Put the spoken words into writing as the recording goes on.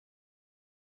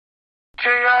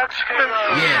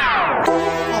Yeah. Oh,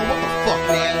 what the fuck,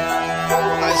 man?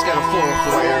 I just got a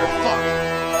 404 error. Fuck.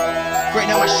 Great,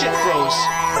 now my shit froze.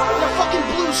 The fucking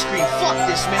blue screen. Fuck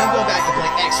this, man. I'm going back to play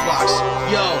Xbox.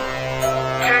 Yo.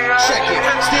 Check it.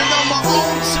 Stand on my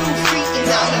own 2 feet and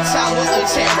I'm a tower of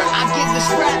terror. I give this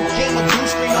rap game a blue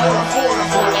screen or a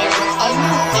 404 error. A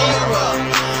new era.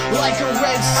 Like a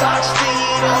Red Sox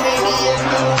fan, or maybe a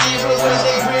new era when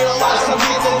they realize I'm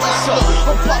in the whistle.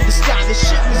 Above the sky, this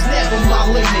shit was never my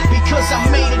limit, because I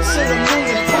made it to the moon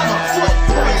and put my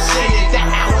footprints in it. The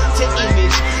outer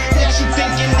image that you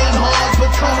thinking ain't hard,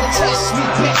 but come and test me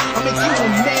back. I make you a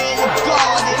man of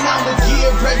God, and I'm a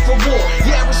gear bred for war.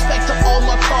 Yeah, respect to all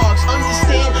my cards.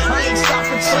 Understand, I ain't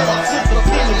stopping till I flip the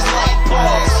pennies like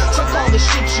paws. Talk all the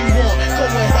shit you want, go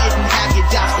ahead and have your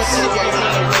doubts, but sit your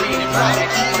hand and read it right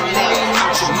and keep your name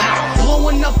out your mouth.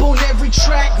 Blowing up on every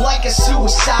track like a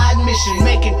suicide mission,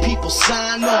 making people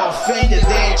sign off into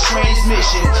their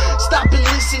transmission. Stop and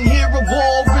listen, hear a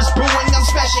war is brewing. I'm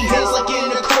smashing heads like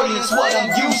an accordion's what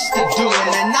I'm used to doing.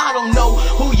 And I don't know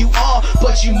who you are,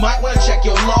 but you might want to check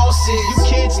your losses. You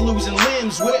kids losing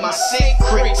limbs with my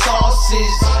secret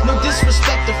sauces. No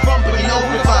disrespect to front, but you know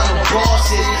who the final boss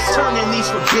is. Turning these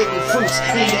forbidden fruits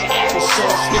into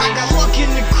applesauce. I got luck in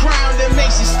the crown that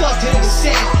makes you stuck to the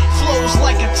sound. Flows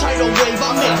like a tidal wave,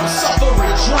 I make them suffer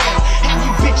and drown. Have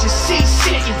you bitches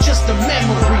seasick and just a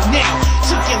memory now.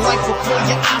 Took your life before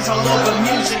your eyes, all over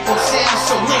musical sound.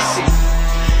 So listen,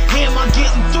 am I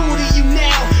getting through to you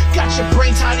now? Got your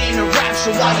brain tied in a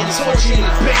rapture while you're torturing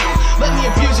me bound. Let me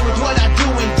abuse it with what I do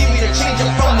and give you the change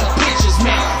up from the bitches,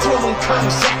 man. Throwing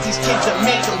curves at these kids to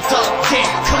make them duck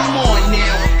down. Come on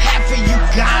now, half of you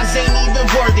guys ain't even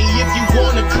worthy. If you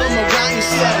wanna come around, you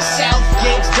see how the South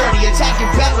gets dirty.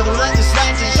 Attacking back with a relentless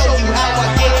slant to show you how I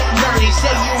get nerdy.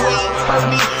 Say you ain't heard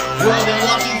me, well then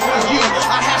lucky for you.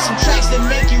 I have some tracks that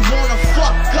make you wanna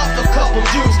fuck up a couple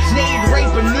dudes. Nade,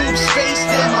 rape, a noob space,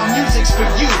 then my music's for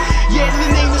you. Yeah, the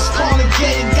name is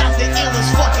KarmaGEDDON, got the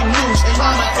illest fucking news. And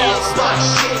I'm an Xbox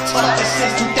shit talker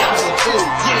since 2000.